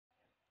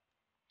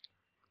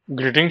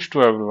Greetings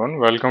to everyone.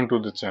 Welcome to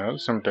the channel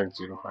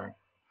SimTech05.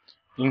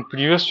 In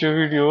previous few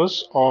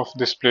videos of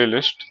this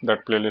playlist,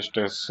 that playlist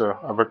is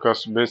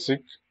Abaqus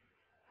Basic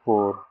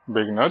for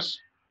beginners.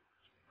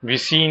 We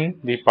seen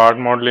the part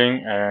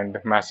modeling and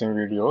massing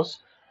videos.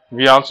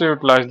 We also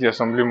utilized the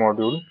assembly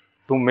module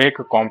to make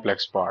a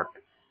complex part.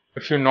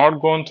 If you're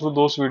not gone through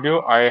those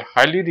videos, I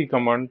highly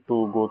recommend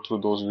to go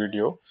through those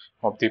videos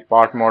of the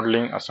part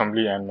modeling,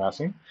 assembly and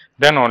massing.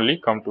 Then only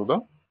come to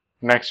the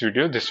next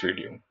video, this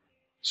video.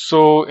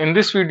 So in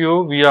this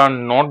video, we are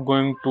not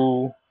going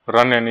to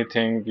run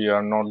anything. We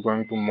are not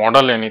going to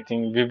model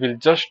anything. We will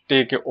just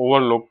take an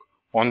overlook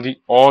on the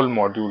all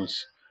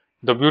modules.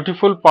 The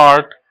beautiful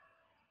part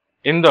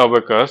in the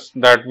Abaqus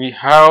that we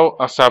have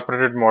a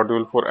separated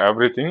module for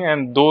everything,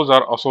 and those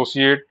are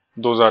associated,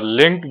 those are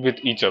linked with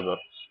each other.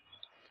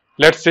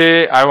 Let's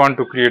say I want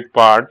to create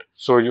part,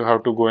 so you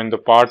have to go in the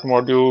part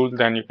module,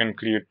 then you can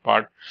create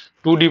part,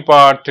 2D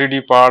part,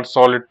 3D part,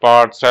 solid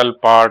part, cell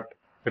part,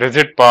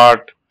 rigid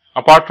part.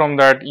 Apart from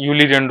that,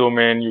 Euclidean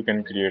domain you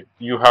can create.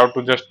 You have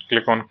to just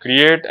click on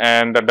create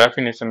and the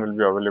definition will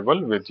be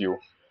available with you.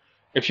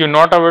 If you're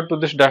not aware to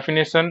this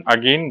definition,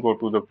 again go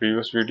to the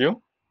previous video.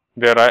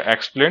 There I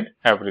explained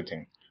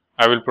everything.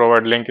 I will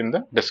provide link in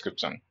the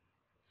description.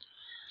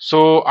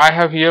 So I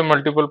have here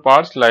multiple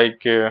parts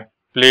like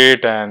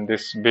plate and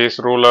this base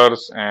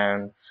rollers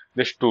and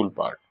this tool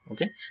part.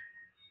 Okay.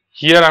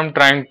 Here I'm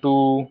trying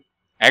to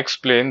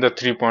explain the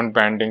 3-point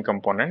bending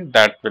component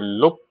that will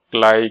look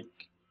like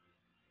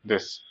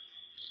this.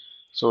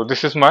 So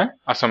this is my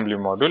assembly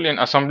module. In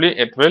assembly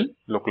it will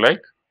look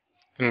like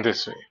in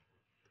this way.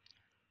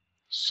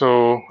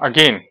 So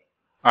again,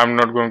 I'm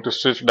not going to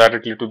switch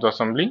directly to the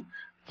assembly.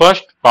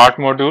 First part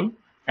module,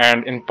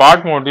 and in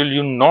part module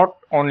you not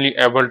only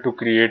able to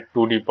create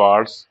 2D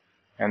parts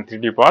and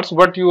 3D parts,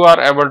 but you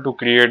are able to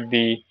create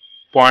the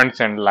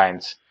points and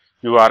lines.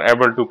 You are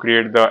able to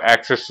create the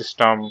axis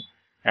system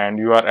and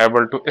you are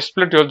able to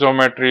split your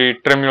geometry,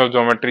 trim your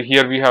geometry.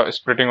 Here we have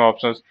splitting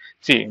options.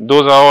 See,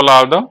 those all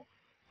are the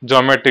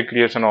geometry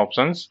creation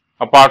options.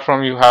 Apart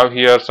from, you have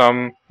here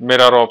some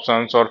mirror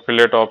options or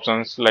fillet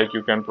options like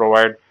you can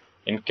provide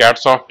in CAD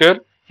software.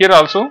 Here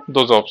also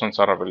those options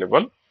are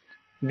available.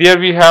 There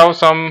we have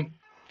some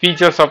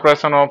feature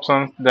suppression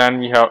options, then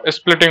we have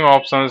splitting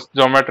options,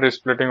 geometry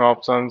splitting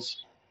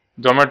options.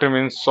 Geometry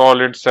means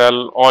solid,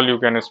 cell, all you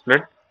can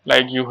split.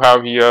 Like you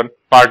have here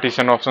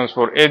partition options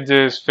for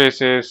edges,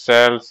 faces,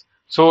 cells.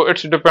 So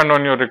it's depend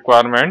on your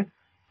requirement.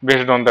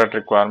 Based on that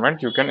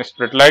requirement, you can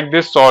split. Like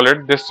this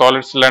solid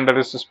cylinder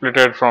is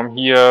splitted from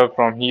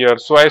here.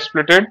 So I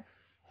split it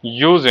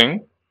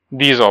using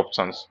these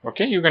options.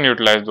 Okay, you can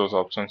utilize those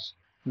options.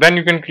 Then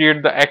you can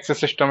create the axis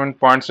system and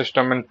point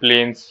system and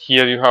planes.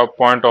 Here you have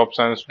point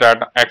options,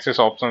 data axis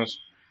options,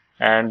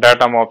 and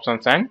datum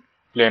options and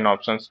plane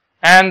options.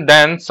 And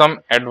then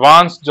some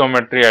advanced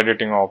geometry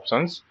editing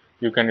options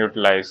you can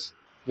utilize.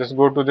 Just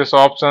go to this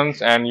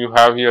options and you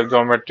have here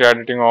geometry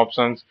editing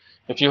options.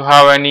 If you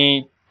have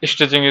any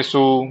stitching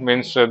issue,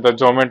 means the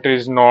geometry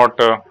is not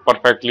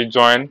perfectly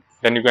joined,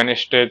 then you can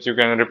stitch, you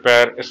can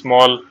repair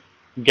small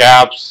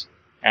gaps,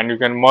 and you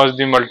can merge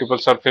the multiple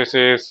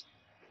surfaces.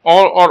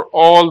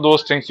 All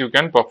those things you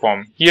can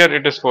perform. Here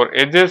it is for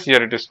edges,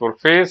 here it is for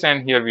face,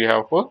 and here we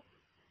have for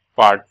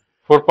part.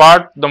 For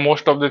part, the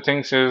most of the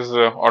things is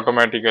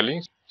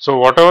automatically. So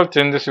whatever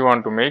changes you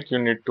want to make, you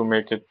need to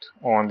make it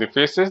on the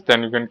faces,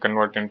 then you can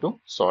convert into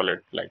solid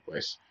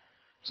likewise.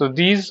 So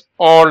these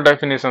all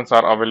definitions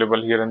are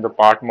available here in the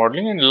part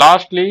modeling. And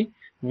lastly,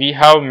 we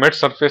have mid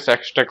surface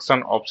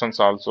extraction options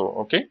also.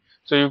 Okay,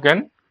 so you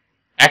can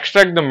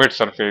extract the mid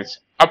surface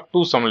up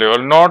to some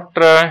level, not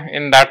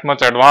in that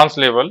much advanced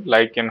level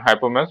like in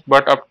hypermesh,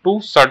 but up to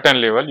certain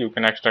level you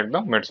can extract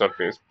the mid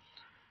surface.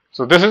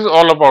 So this is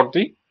all about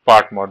the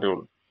part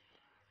module.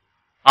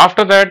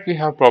 After that we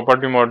have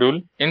property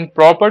module. In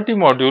property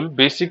module,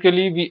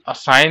 basically we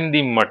assign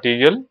the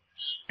material,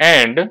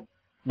 and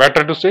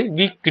better to say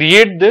we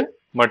create the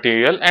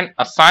material and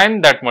assign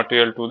that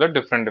material to the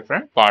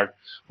different part.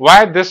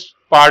 Why this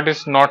part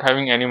is not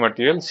having any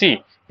material?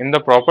 See, in the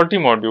property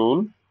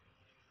module,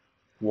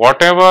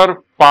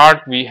 whatever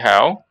part we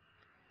have,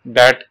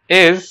 that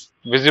is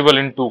visible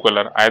in two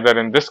color, either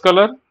in this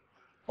color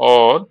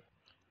or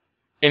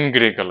in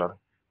gray color.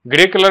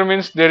 Gray color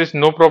means there is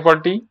no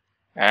property,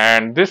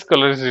 and this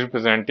color is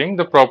representing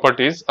the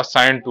properties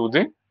assigned to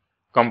the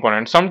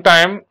component.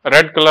 Sometime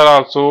red color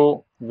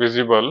also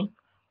visible.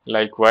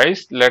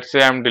 Likewise, let's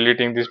say I am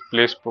deleting this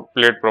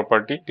plate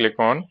property, click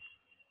on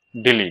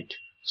delete.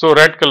 So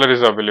red color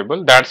is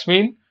available. That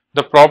means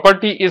the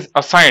property is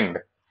assigned.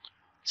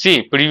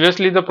 See,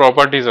 previously the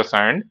property is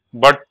assigned,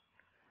 but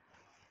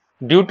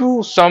due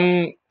to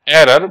some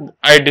error,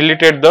 I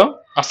deleted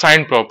the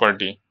assigned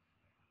property.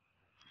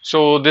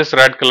 So this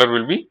red color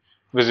will be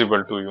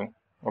visible to you.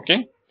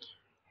 Okay.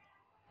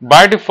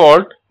 By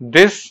default,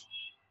 this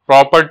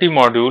property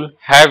module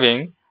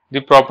having the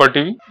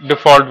property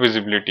default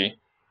visibility.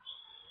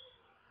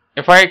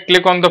 If I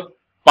click on the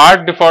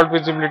part default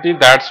visibility,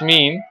 that's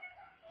mean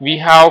we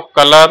have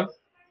color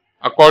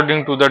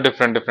according to the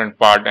different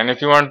part. And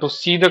if you want to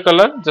see the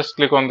color, just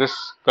click on this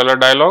color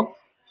dialog,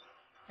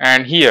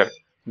 and here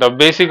the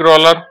basic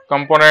roller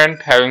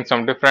component having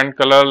some different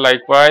color.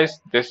 Likewise,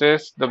 this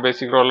is the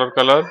basic roller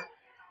color,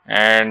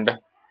 and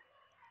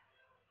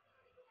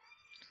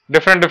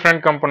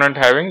different component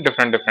having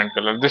different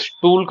color. This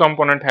tool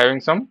component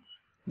having some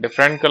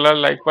different color.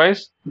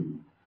 Likewise,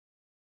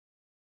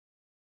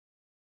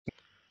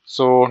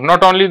 so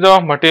not only the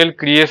material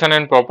creation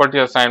and property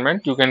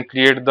assignment, you can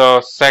create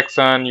the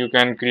section, you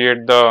can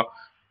create the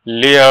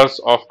layers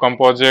of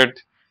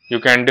composite, you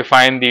can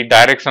define the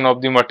direction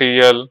of the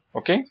material.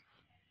 Okay,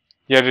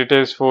 here it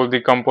is for the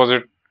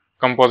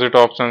composite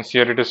options,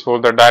 here it is for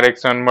the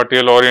direction,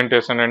 material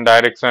orientation and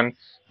direction.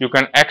 You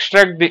can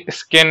extract the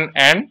skin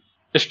and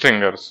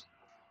stringers.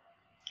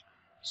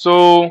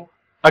 So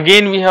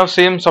again we have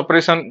same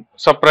suppress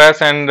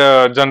and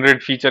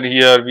generate feature.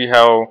 Here we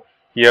have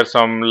here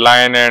some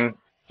line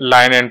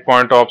and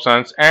point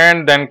options,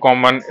 and then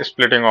common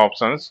splitting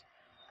options,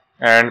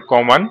 and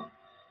common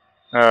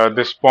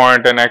this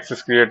point and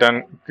axis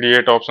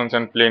create options,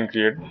 and plane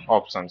create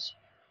options.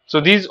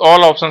 So these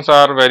all options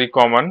are very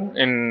common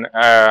in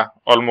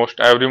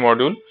almost every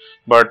module,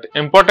 but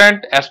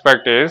important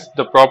aspect is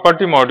the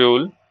property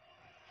module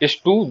is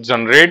to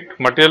generate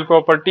material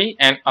property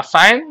and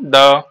assign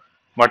the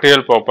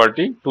material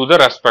property to the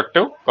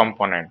respective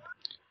component.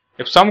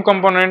 If some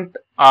component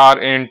are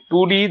in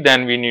 2D,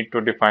 then we need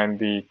to define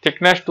the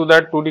thickness to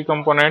that 2D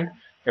component.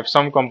 If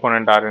some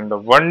component are in the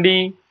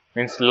 1D,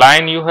 means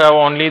line you have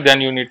only,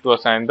 then you need to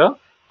assign the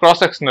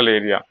cross-sectional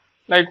area.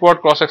 Like what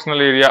cross-sectional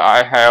area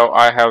I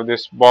have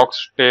this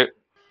box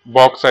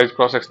size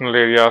cross-sectional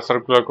area,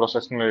 circular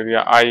cross-sectional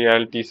area,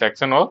 ILT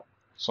section, or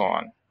so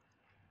on.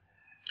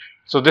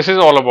 So this is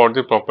all about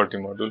the property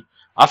module.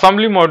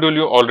 Assembly module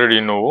you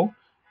already know.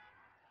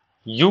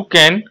 You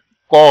can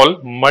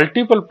call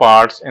multiple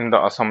parts in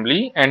the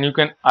assembly and you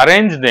can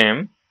arrange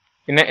them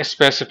in a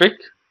specific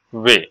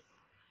way.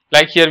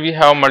 Like here we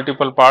have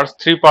multiple parts,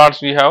 3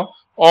 parts we have,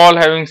 all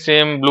having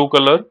same blue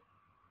color.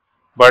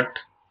 But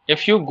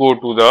if you go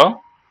to the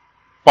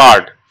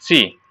part,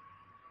 see,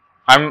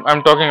 I'm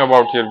talking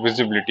about here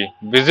visibility.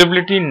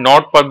 Visibility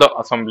not per the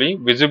assembly,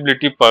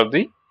 visibility per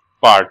the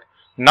part.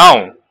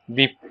 Now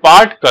the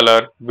part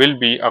color will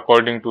be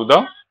according to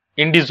the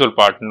individual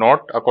part,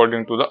 not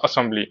according to the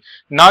assembly.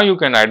 Now you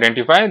can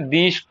identify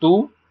these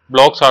two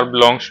blocks are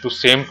belongs to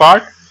same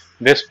part,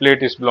 this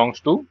plate is belongs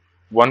to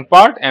one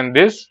part, and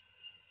this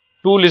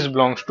tool is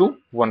belongs to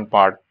one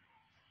part.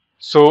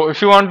 So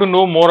if you want to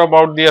know more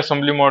about the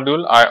assembly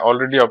module, I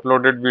already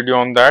uploaded video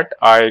on that.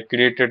 I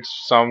created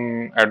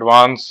some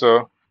advanced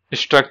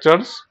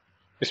structures,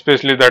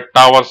 especially that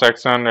tower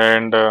section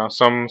and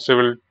some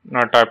civil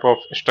type of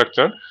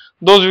structure.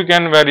 Those we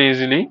can very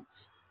easily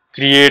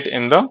create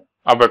in the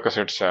Abaqus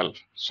itself.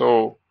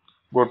 So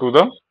go to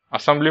the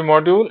assembly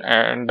module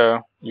and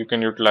you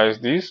can utilize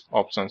these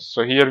options.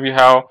 So here we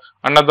have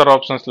another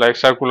options like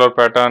circular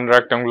pattern,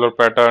 rectangular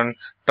pattern,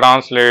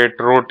 translate,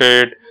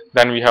 rotate.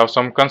 Then we have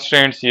some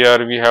constraints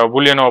here, we have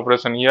boolean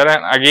operation here,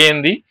 and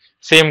again the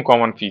same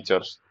common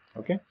features.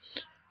 Okay.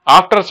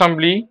 After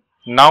assembly,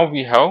 now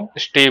we have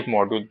step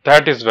module.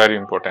 That is very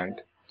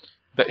important.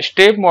 The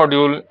step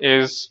module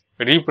is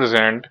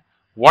represent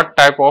what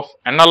type of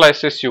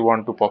analysis you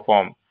want to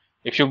perform.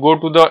 If you go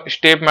to the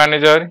step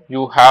manager,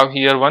 you have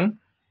here one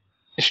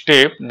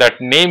step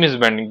that name is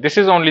bending. This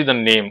is only the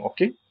name.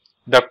 Okay.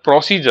 The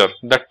procedure,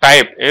 the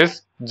type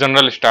is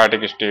general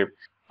static step.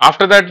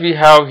 After that we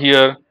have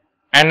here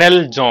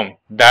NL-geom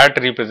that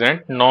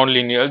represent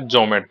nonlinear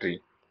geometry.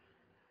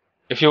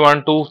 If you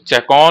want to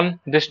check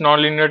on this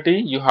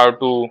nonlinearity, you have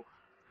to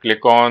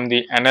click on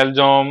the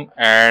NL-geom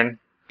and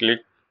click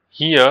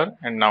here,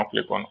 and now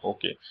click on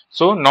OK.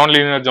 So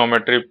nonlinear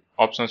geometry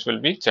options will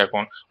be check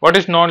on. What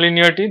is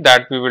nonlinearity?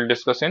 That we will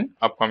discuss in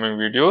upcoming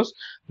videos.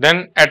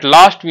 Then at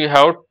last we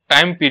have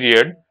time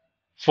period.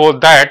 For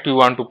that we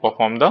want to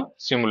perform the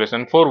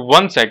simulation. For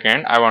 1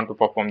 second I want to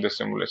perform this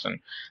simulation.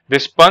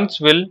 This punch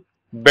will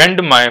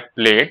bend my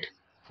plate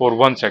for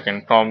 1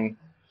 second. From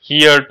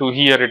here to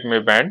here it may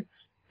bend,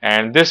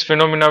 and this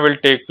phenomena will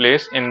take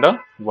place in the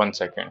 1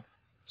 second.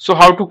 So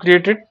how to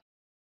create it?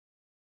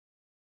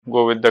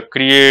 Go with the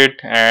create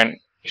and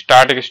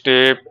static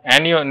step,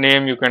 any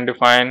name you can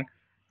define,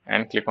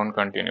 and click on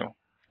continue.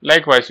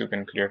 Likewise you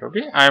can create.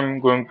 Okay, I am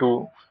going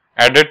to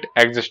edit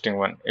existing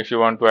one. If you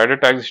want to edit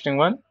existing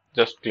one,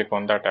 just click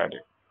on that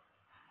edit.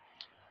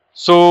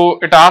 So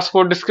it asks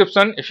for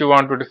description. If you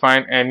want to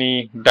define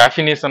any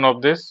definition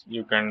of this,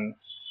 you can,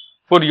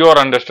 for your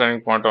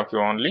understanding point of view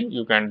only,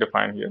 you can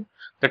define here.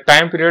 The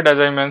time period, as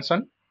I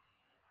mentioned,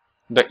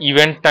 the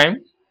event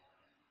time,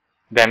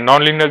 then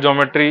nonlinear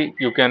geometry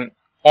you can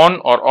on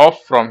or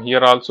off from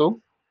here also.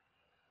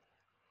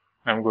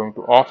 I'm going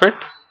to off it,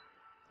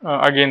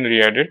 again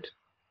re-edit.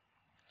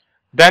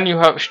 Then you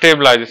have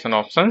stabilization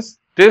options.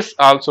 This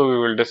also we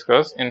will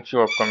discuss in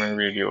few upcoming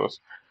videos.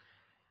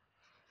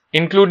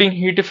 Including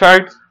heat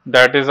effect,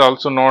 that is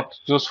also not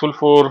useful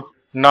for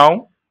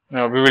now.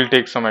 We will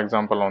take some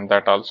example on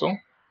that also.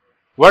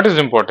 What is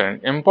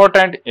important?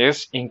 Important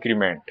is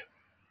increment.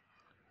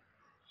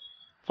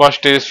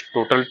 First is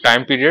total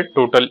time period,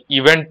 total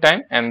event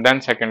time, and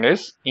then second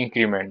is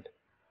increment.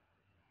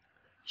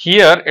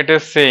 Here it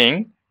is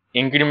saying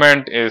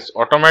increment is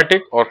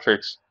automatic or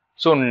fixed.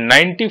 So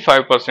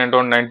 95%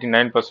 or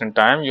 99%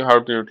 time you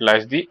have to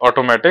utilize the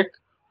automatic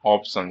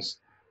options.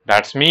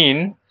 That's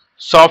mean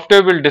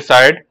software will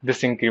decide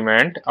this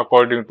increment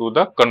according to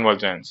the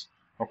convergence.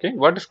 Okay,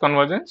 what is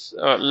convergence?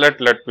 Let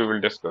we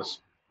will discuss.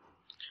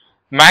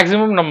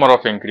 Maximum number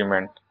of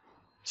increment.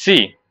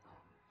 See,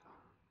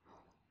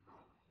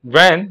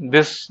 when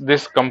this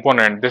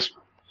component, this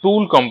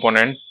tool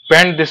component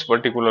bend this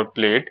particular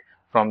plate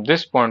from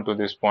this point to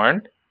this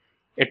point,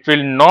 it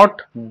will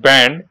not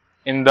bend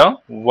in the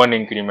one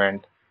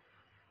increment.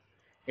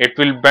 It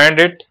will bend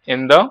it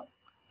in the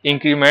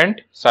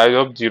increment size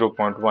of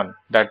 0.1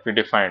 that we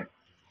defined.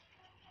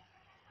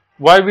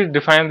 Why we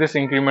define this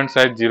increment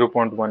size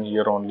 0.1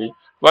 here only?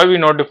 Why we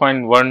not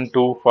define 1,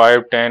 2,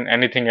 5, 10,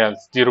 anything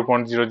else,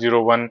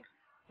 0.001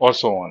 or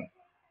so on?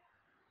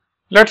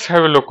 Let's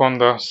have a look on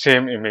the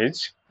same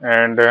image,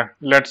 and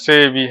let's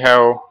say we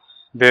have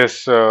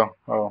this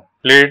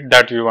plate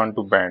that we want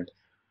to bend.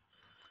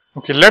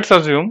 Okay, let's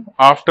assume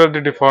after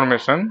the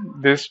deformation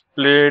this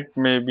plate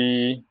may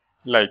be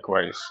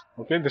likewise.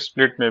 Okay, this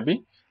plate may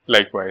be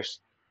likewise.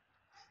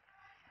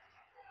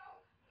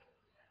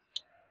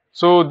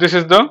 So this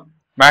is the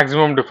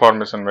maximum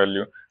deformation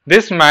value.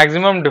 This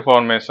maximum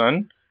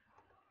deformation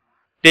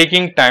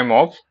taking time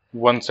of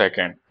 1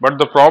 second. But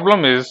the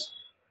problem is,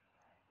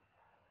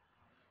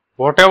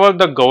 whatever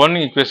the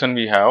governing equation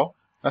we have,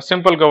 a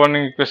simple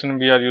governing equation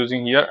we are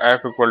using here,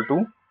 f equal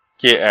to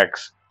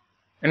kx.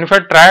 And if I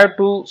try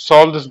to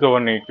solve this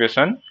governing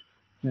equation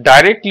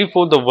directly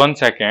for the 1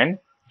 second,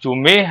 you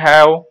may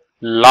have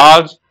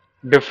large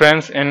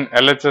difference in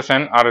LHS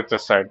and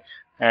RHS side,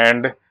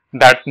 and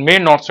that may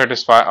not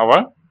satisfy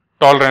our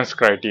tolerance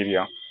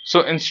criteria.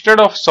 So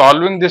instead of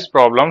solving this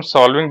problem,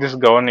 solving this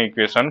governing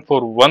equation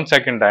for 1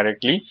 second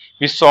directly,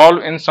 we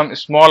solve in some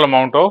small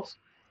amount of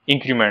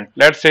increment.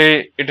 Let's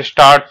say it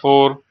start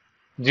for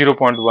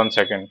 0.1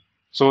 second.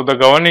 So the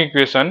governing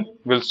equation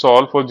will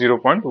solve for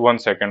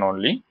 0.1 second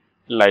only.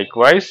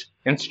 Likewise,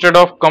 instead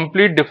of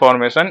complete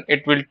deformation,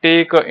 it will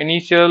take an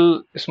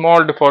initial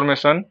small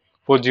deformation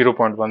for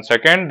 0.1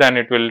 second, then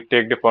it will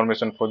take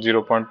deformation for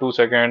 0.2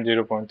 second,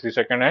 0.3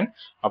 second, and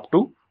up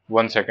to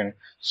 1 second.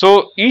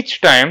 So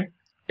each time,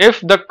 if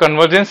the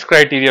convergence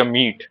criteria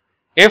meet,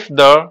 if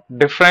the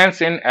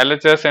difference in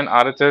LHS and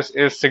RHS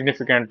is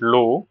significant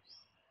low,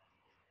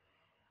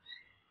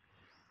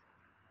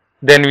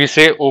 then we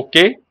say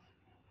okay,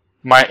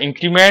 my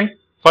increment,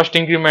 first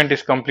increment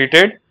is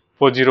completed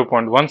for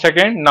 0.1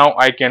 second. Now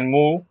I can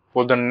move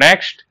for the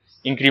next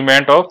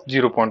increment of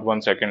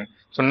 0.1 second.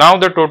 So now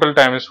the total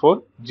time is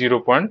for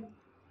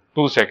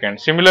 0.2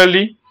 seconds.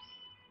 Similarly,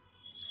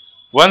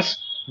 once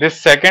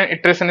this second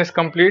iteration is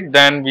complete,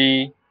 then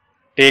we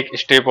take a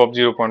step of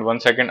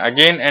 0.1 second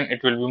again, and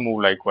it will be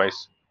moved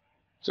likewise.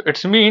 So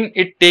it's mean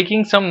it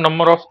taking some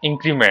number of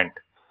increment,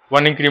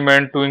 1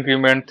 increment, 2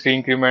 increment, 3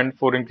 increment,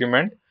 4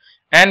 increment,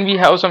 and we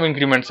have some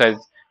increment size.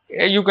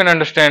 You can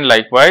understand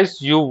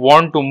likewise, you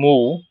want to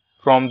move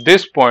from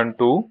this point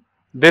to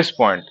this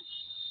point.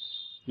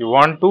 You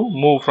want to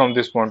move from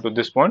this point to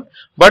this point,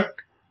 but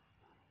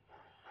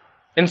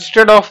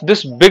instead of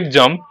this big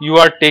jump, you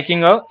are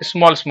taking a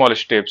small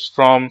steps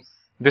from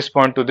this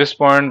point to this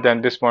point,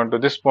 then this point to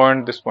this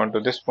point, this point to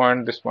this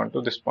point, this point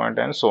to this point,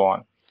 and so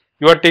on.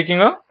 You are taking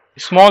a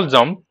small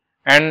jump,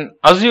 and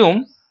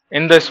assume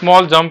in the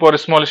small jump or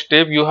small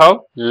step you have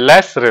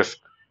less risk.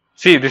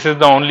 See, this is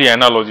the only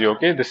analogy,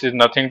 okay? This is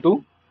nothing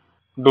to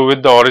do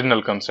with the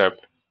original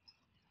concept.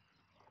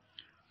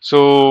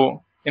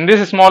 So in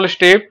this small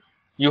step,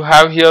 you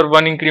have here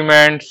 1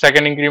 increment,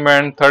 2nd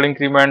increment, 3rd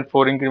increment,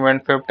 4th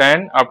increment, 5th,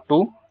 and up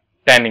to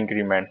 10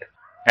 increment.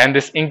 And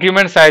this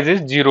increment size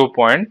is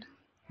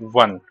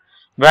 0.1.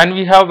 When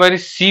we have very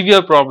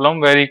severe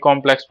problem, very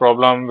complex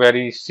problem,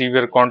 very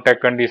severe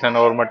contact condition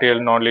or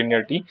material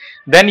non-linearity,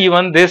 then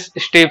even this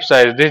step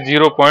size, this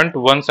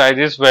 0.1 size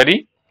is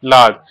very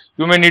large.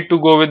 You may need to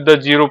go with the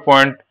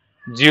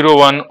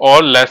 0.01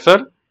 or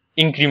lesser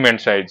increment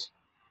size.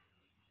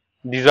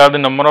 These are the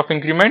number of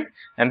increment,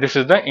 and this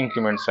is the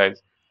increment size.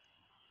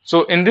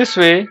 So in this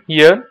way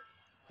here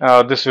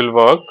this will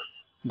work.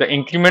 The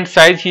increment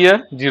size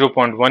here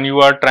 0.1 you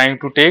are trying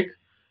to take.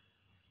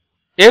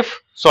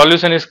 If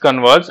solution is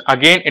converged,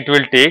 again it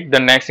will take the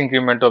next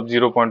increment of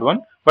 0.1.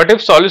 But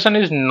if solution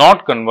is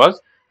not converged,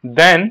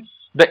 then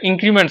the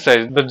increment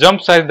size, the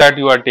jump size that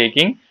you are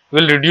taking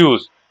will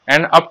reduce.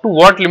 And up to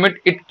what limit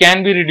it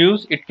can be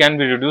reduced? It can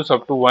be reduced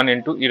up to 1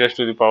 into e raised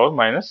to the power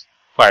minus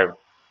 5.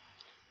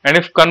 And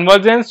if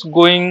convergence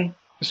going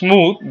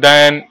smooth,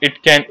 then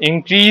it can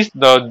increase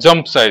the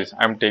jump size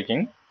I am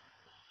taking.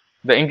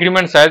 The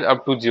increment size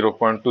up to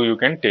 0.2 you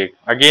can take.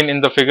 Again in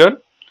the figure,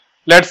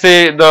 let's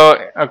say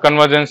the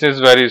convergence is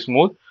very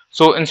smooth.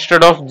 So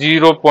instead of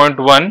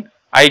 0.1,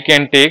 I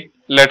can take,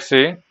 let's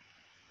say,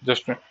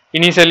 just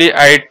initially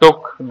I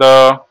took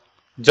the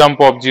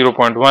jump of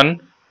 0.1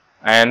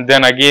 and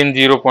then again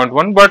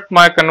 0.1, but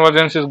my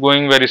convergence is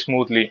going very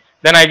smoothly.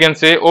 Then I can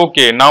say,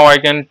 okay, now I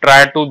can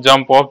try to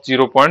jump of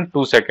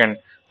 0.2 second.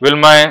 Will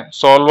my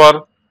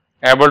solver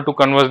able to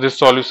converge this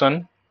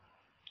solution?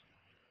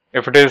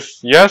 If it is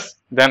yes,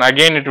 then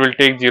again it will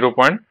take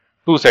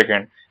 0.2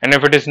 second, and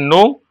if it is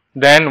no,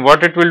 then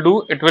what it will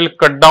do, it will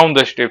cut down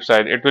the step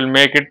size, it will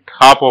make it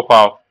half of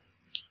half,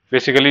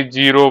 basically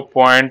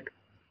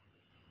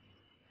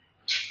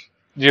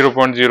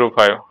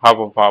 0.05, half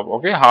of half.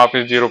 Okay, half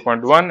is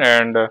 0.1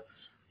 and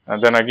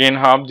then again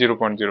half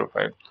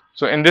 0.05.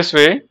 So in this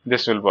way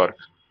this will work.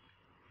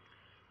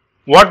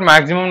 What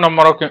maximum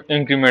number of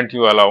increment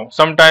you allow?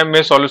 Sometime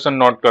may solution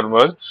not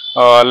converge.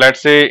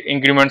 Let's say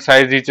increment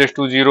size reaches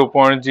to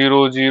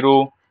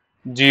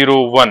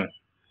 0.0001.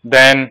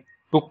 Then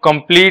to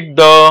complete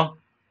the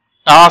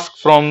task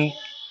from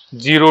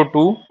 0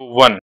 to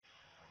 1,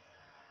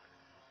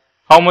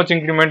 how much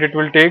increment it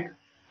will take?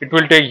 It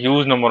will take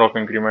huge number of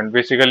increment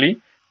basically.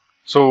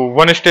 So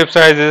one step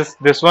size is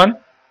this one.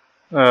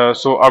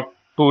 So up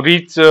to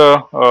reach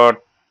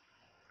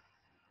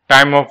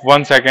time of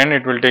 1 second,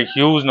 it will take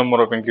huge number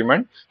of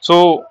increment.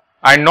 So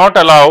I not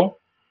allow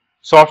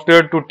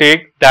software to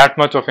take that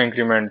much of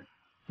increment,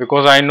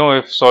 because I know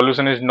if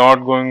solution is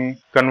not going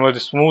converge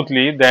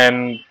smoothly,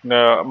 then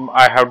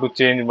I have to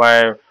change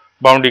my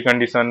boundary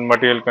condition,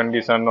 material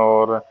condition,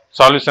 or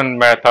solution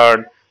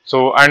method.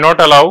 So I not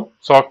allow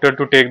software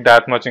to take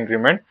that much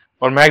increment,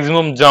 or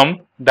maximum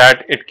jump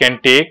that it can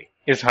take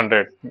is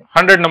 100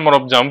 number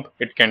of jump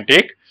it can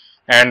take,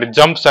 and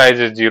jump size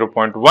is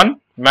 0.1.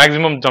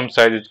 Maximum jump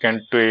size it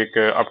can take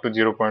up to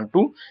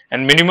 0.2,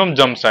 and minimum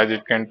jump size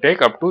it can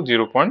take up to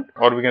 0.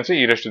 Or we can say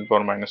e raised to the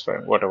power minus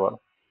 5, whatever.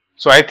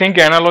 So I think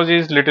analogy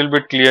is little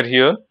bit clear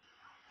here.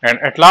 And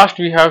at last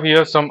we have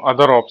here some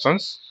other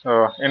options.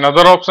 In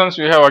other options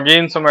we have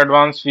again some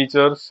advanced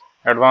features,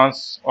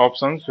 advanced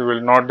options we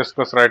will not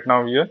discuss right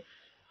now here.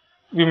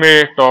 We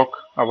may talk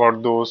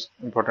about those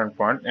important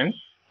points in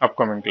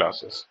upcoming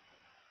classes.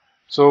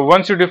 So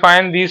once you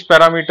define these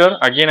parameters,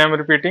 again I am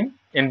repeating,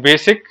 in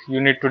basic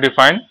you need to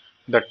define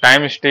the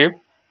time step,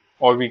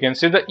 or we can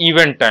say the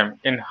event time,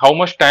 in how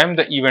much time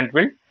the event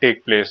will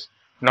take place.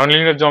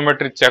 Nonlinear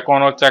geometry check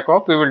on or check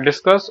off, we will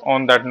discuss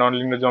on that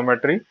nonlinear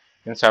geometry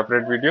in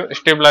separate video.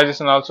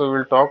 Stabilization also we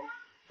will talk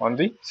on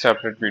the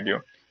separate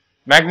video.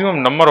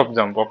 Maximum number of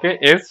jump, okay,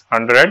 is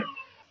 100.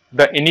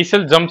 The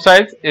initial jump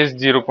size is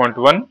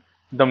 0.1.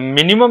 The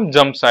minimum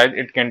jump size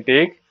it can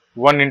take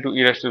 1 into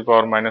e raised to the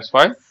power minus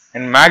 5,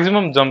 and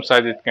maximum jump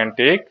size it can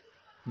take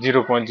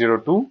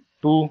 0.02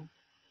 to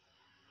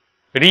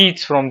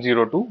reach from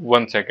 0 to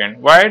 1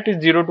 second. Why it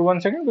is 0 to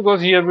 1 second?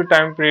 Because here we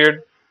time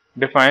period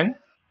define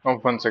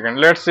of 1 second.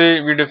 Let's say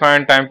we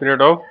define time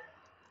period of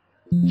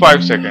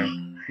 5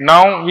 seconds.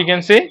 Now we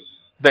can say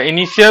the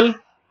initial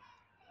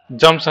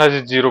jump size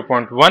is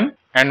 0.1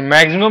 and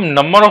maximum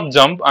number of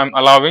jump I am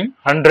allowing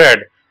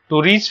 100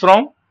 to reach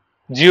from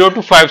 0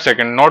 to 5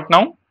 second, not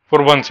now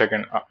for 1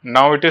 second.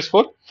 Now it is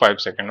for 5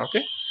 second.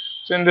 Okay.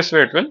 So in this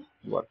way it will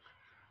work.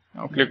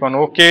 Now click on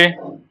OK.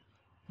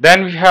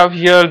 Then we have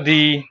here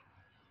the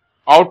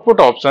output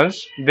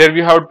options. There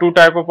we have two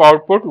type of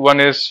output. One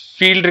is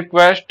field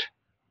request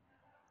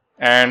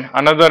and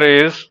another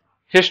is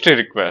history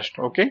request.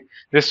 Okay.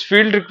 This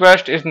field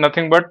request is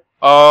nothing but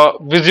a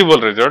visible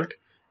result,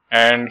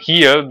 and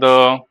here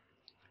the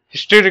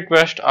history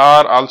requests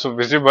are also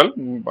visible.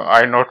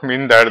 I not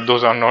mean that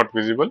those are not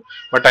visible,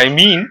 but I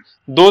mean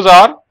those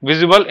are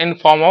visible in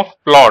form of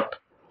plot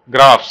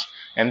graphs,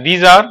 and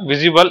these are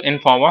visible in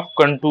form of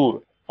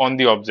contour on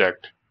the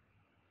object.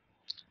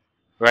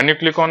 When you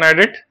click on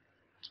edit,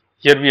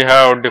 here we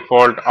have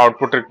default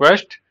output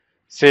request,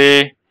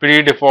 say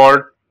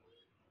pre-default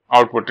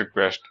output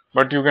request,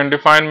 but you can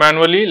define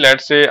manually.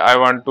 Let's say I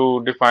want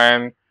to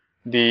define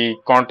the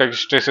contact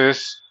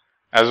stresses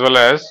as well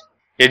as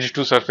edge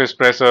to surface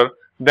pressure,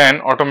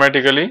 then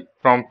automatically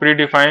from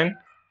predefined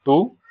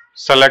to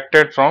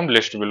selected from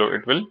list below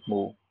it will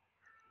move.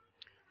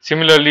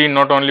 Similarly,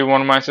 not only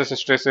von Mises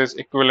stresses,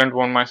 equivalent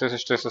von Mises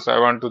stresses I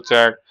want to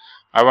check.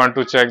 I want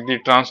to check the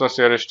transverse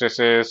shear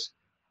stresses,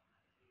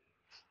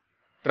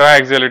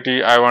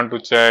 triaxiality I want to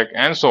check,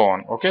 and so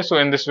on. Okay, so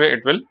in this way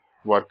it will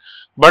work,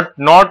 but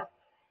not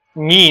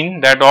mean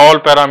that all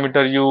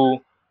parameter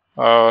you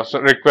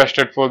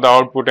requested for the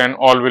output and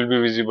all will be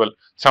visible.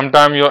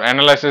 Sometimes your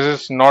analysis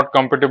is not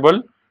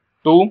compatible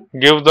to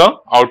give the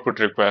output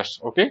request.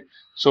 Okay,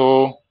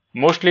 so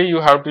mostly you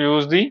have to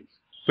use the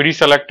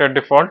pre-selected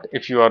default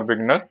if you are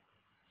beginner.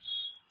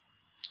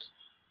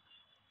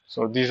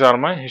 So these are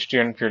my history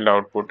and field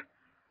output.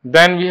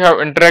 Then we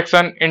have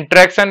interaction.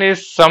 Interaction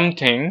is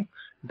something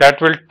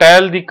that will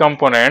tell the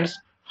components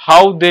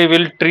how they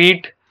will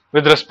treat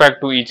with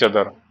respect to each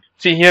other.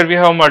 See, here we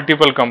have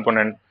multiple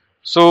components.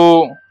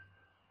 So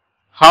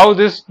how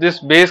this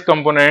base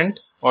component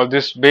or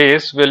this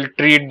base will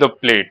treat the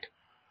plate,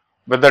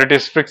 whether it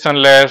is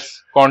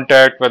frictionless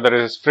contact, whether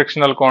it is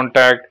frictional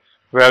contact,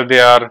 where they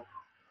are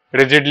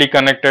rigidly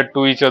connected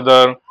to each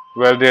other,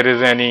 where there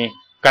is any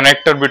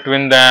connector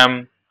between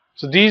them,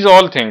 So these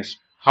all things,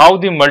 how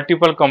the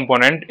multiple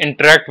component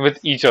interact with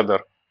each other.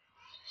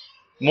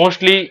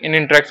 Mostly in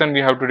interaction we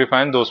have to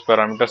define those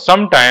parameters.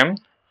 Sometimes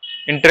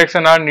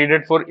interaction are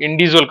needed for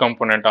individual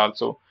component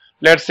also.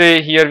 Let's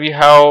say here we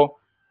have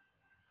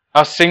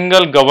a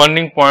single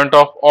governing point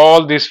of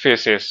all these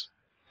phases,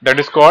 that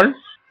is called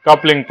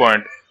coupling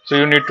point. So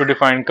you need to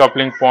define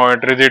coupling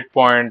point,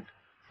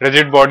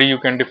 rigid body you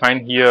can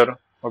define here.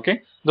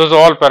 Okay, those are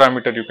all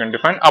parameter you can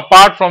define.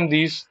 Apart from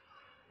these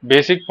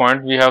basic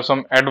point, we have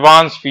some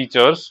advanced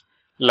features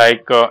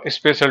like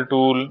special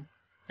tool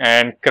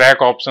and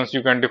crack options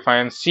you can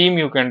define, seam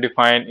you can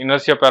define,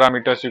 inertia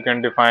parameters you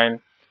can define,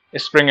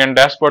 spring and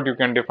dashpot you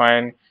can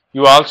define.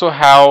 You also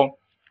have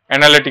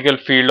analytical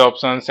field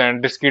options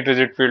and discrete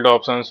rigid field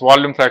options,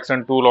 volume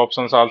fraction tool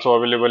options also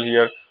available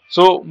here.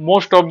 So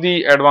most of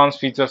the advanced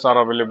features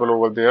are available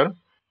over there.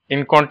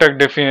 In contact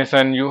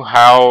definition you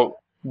have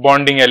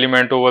bonding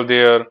element over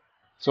there.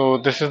 So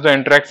this is the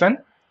interaction.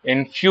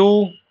 In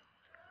few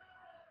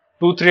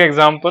 2-3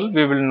 example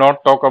we will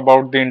not talk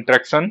about the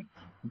interaction,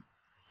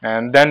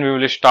 and then we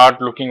will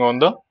start looking on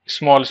the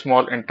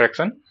small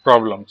interaction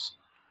problems.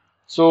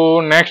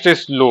 So next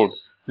is load.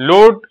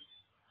 Load,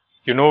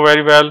 you know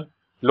very well,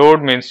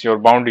 load means your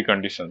boundary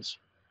conditions.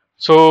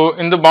 So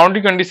in the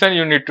boundary condition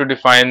you need to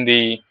define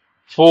the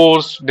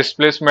force,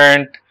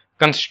 displacement,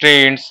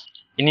 constraints,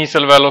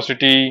 initial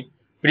velocity,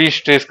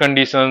 pre-stress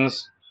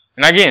conditions.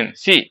 And again,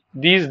 see,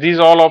 these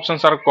all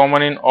options are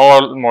common in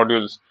all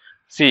modules.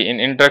 See, in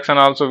interaction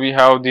also we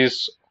have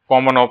these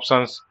common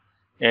options.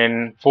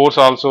 In force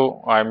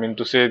also, I mean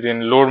to say,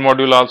 in load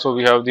module also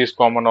we have these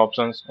common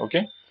options.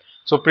 Okay,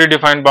 so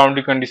predefined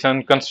boundary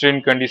condition,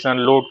 constraint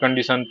condition, load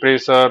condition,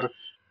 pressure,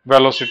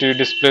 velocity,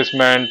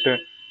 displacement,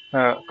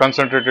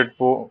 concentrated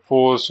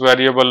force,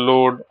 variable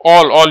load,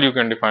 all you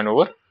can define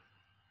over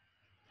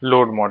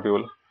load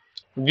module.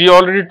 We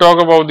already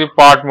talked about the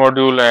part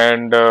module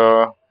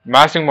and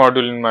massing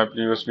module in my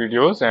previous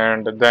videos,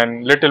 and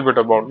then little bit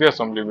about the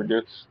assembly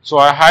videos. So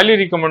I highly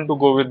recommend to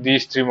go with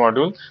these three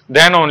modules.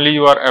 Then only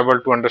you are able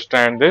to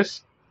understand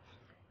this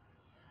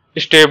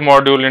step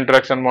module,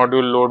 interaction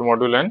module, load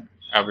module, and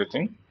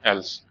everything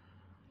else.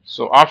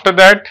 So after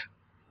that,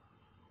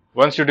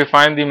 once you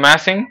define the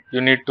massing,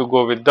 you need to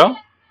go with the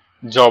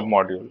job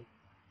module.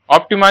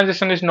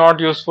 Optimization is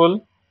not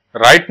useful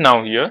right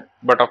now here,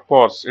 but of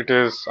course it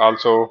is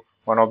also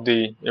one of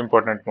the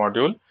important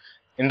module.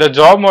 In the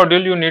job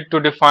module you need to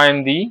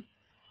define the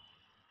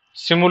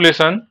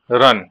simulation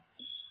run.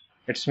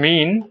 It's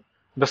mean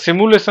the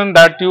simulation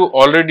that you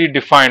already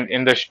defined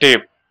in the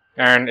step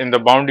and in the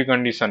boundary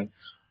condition,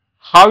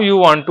 how you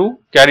want to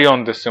carry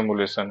on this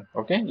simulation.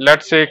 Okay,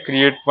 let's say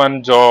create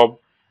one job,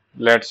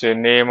 let's say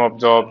name of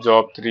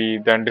job 3,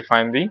 then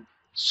define the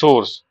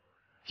source.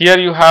 Here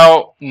you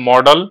have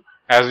model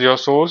as your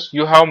source,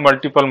 you have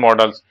multiple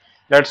models.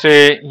 Let's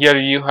say here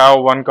you have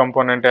one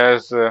component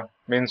as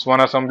means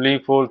one assembly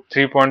for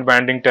 3-point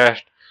bending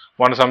test,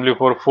 one assembly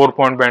for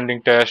 4-point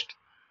bending test.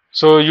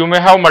 So you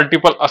may have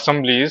multiple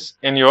assemblies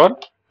in your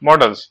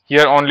models.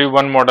 Here only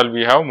one model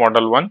we have,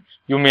 model 1.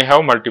 You may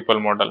have multiple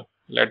model.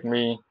 Let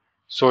me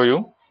show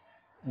you.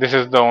 This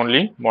is the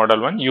only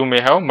model 1. You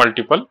may have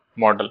multiple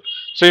model.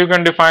 So you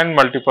can define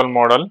multiple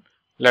model.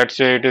 Let's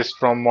say it is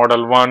from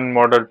model 1,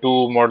 model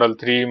 2, model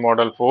 3,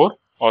 model 4,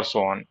 or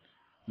so on.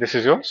 This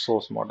is your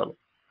source model.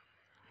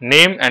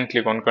 Name and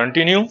click on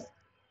continue.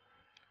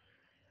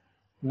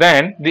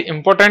 Then the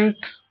important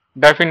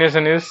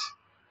definition is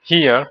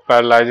here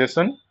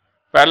parallelization.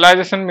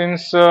 Parallelization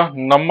means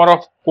number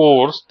of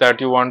cores that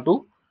you want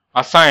to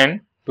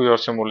assign to your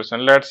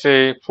simulation. Let's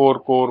say 4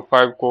 core,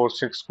 5 core,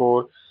 6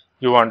 core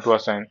you want to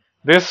assign.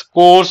 These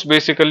cores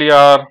basically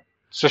are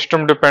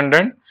system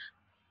dependent.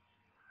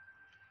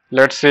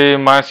 Let's say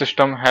my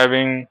system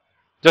having,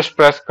 just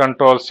press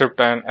Ctrl Shift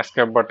and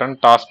Escape button,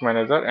 task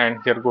manager, and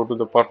here go to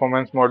the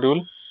performance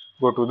module,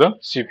 go to the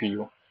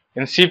CPU.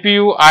 In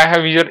CPU I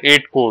have here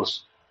 8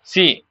 cores.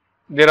 See,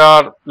 there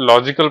are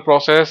logical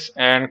process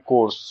and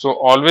cores. So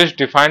always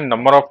define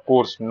number of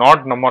cores,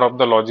 not number of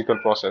the logical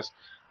process.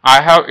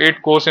 I have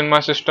 8 cores in my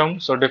system,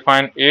 so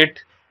define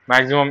 8,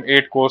 maximum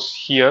 8 cores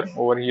here,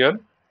 over here.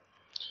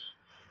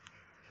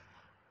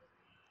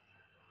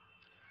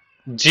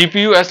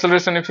 GPU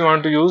acceleration if you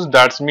want to use,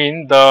 that's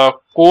mean the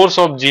cores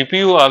of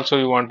GPU also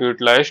you want to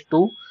utilize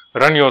to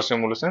run your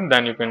simulation,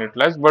 then you can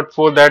utilize, but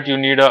for that you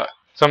need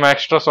some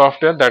extra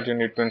software that you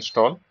need to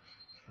install.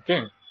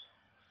 Okay.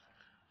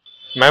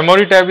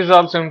 Memory tab is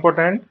also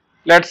important.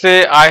 Let's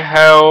say I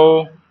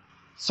have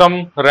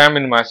some RAM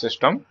in my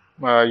system,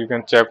 you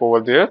can check over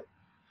there.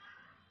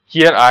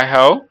 Here I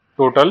have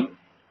total,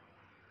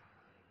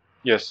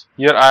 yes,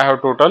 here I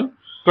have total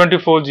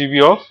 24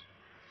 GB of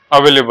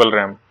available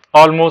RAM.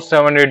 Almost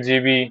 7-8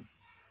 GB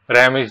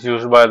RAM is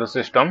used by the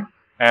system,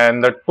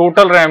 and the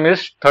total RAM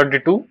is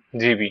 32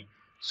 GB.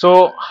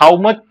 So how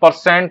much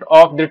percent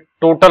of the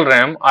total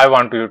RAM I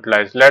want to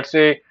utilize? Let's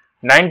say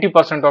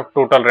 90% of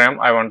total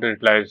RAM I want to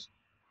utilize.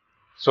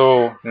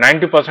 So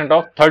 90%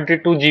 of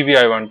 32 GB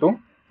I want to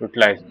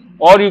utilize,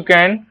 or you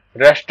can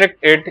restrict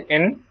it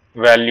in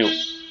value.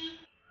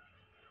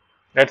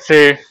 Let's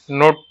say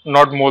not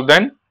more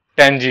than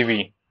 10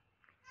 GB.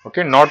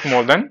 Okay, not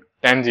more than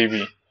 10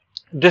 GB.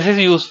 This is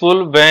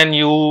useful when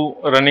you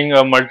running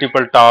a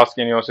multiple task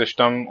in your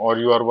system or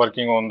you are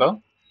working on the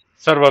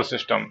server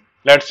system.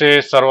 Let's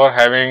say server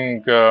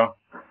having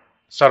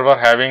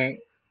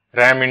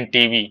RAM in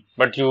TV,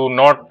 but you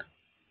not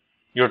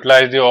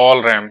utilize the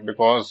all RAM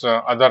because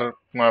other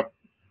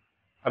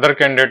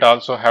candidate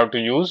also have to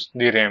use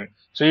the RAM.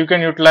 So you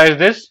can utilize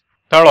this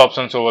third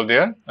options over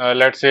there.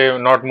 Let's say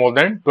not more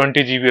than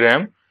 20 GB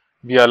RAM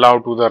we allow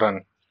to the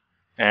run.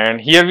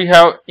 And here we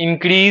have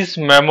increased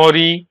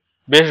memory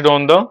based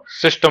on the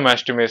system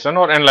estimation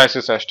or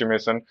analysis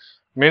estimation.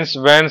 Means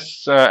when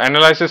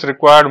analysis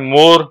required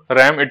more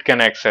RAM it can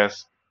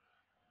access.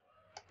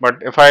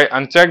 But if I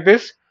uncheck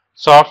this,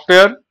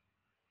 software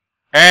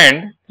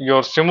and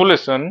your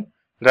simulation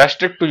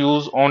restrict to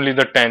use only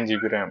the 10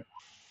 GB RAM.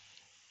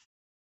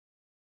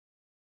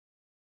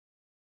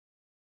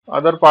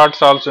 Other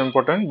parts also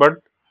important,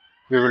 but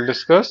we will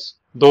discuss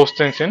those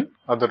things in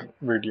other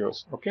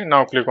videos. Okay,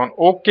 now click on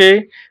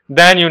OK.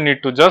 Then you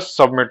need to just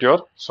submit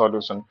your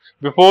solution.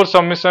 Before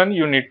submission,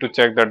 you need to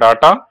check the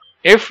data.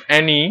 If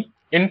any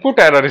input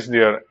error is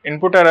there,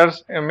 input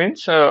errors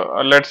means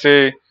let's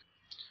say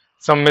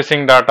some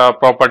missing data,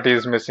 property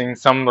is missing,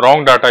 some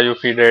wrong data you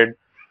feed it,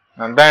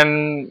 and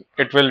then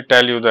it will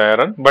tell you the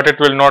error, but it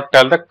will not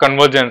tell the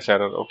convergence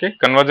error. Okay,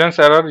 convergence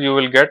error you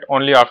will get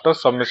only after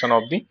submission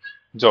of the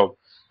job.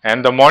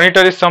 And the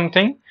monitor is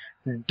something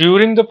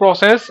during the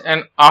process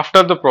and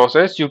after the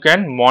process you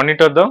can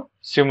monitor the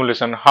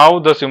simulation, how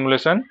the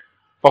simulation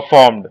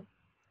performed.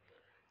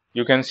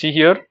 You can see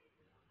here.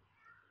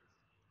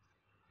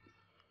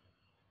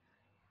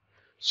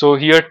 So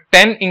here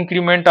 10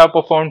 increment are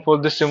performed for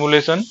this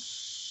simulation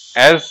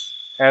as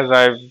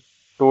I've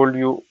told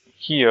you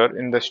here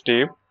in the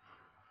step.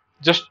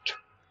 Just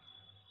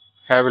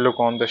have a look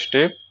on the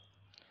step.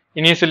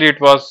 Initially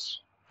it was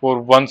for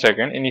 1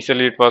 second.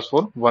 Initially it was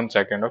for 1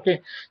 second.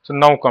 Okay. So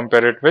now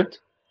compare it with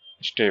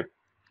step.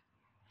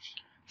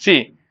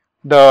 See,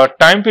 the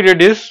time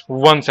period is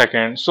 1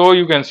 second. So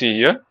you can see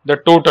here the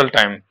total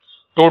time.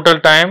 Total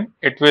time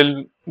it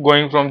will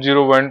going from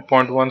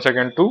 0.1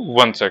 second to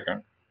 1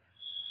 second.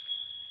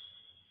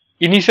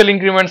 Initial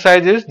increment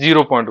size is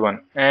 0.1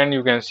 and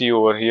you can see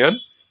over here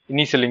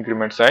initial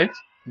increment size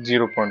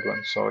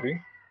 0.1.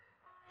 Sorry.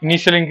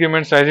 Initial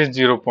increment size is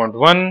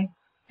 0.1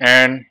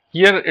 and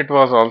here it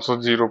was also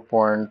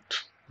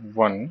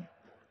 0.1.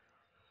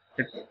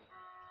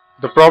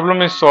 The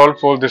problem is solved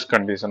for this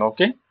condition.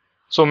 Okay,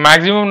 so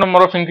maximum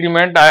number of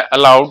increment I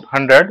allowed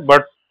 100,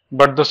 but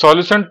the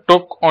solution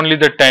took only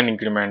the 10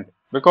 increment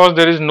because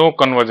there is no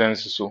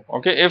convergence issue.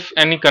 Okay, if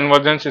any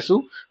convergence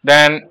issue,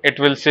 then it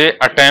will say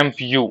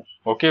attempt u.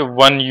 Okay,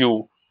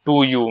 1u,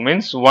 2u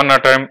means one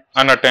attempt,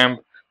 unattempt,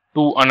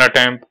 two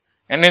unattempt,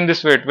 and in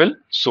this way it will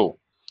show.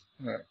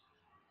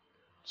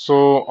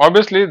 So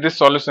obviously this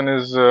solution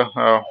is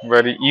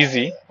very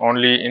easy,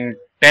 only in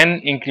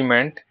 10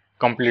 increment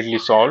completely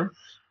solved.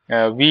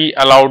 We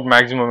allowed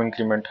maximum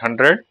increment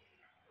 100.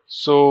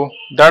 So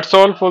that's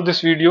all for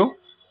this video.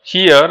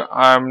 Here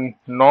I am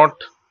not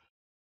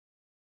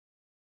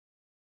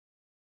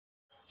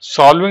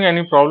solving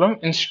any problem.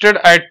 Instead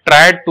I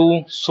tried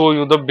to show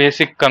you the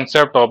basic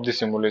concept of the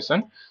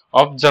simulation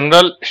of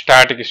general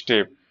static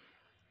step.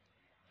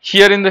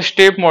 Here in the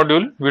step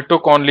module, we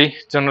took only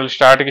general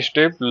static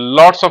step.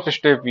 Lots of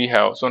step we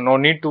have. So no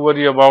need to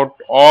worry about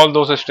all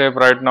those steps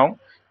right now.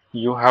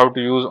 You have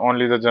to use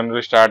only the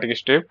general static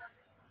step.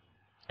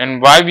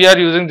 And why we are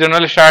using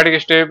general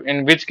static step,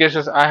 in which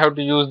cases I have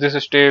to use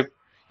this step,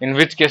 in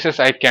which cases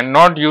I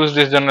cannot use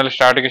this general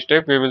static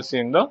step, we will see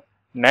in the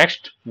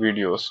next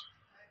videos.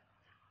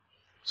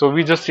 So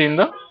we just see in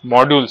the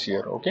modules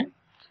here. Okay.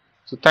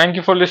 So thank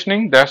you for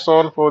listening. That's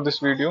all for this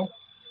video.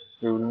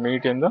 We will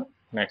meet in the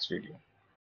next video.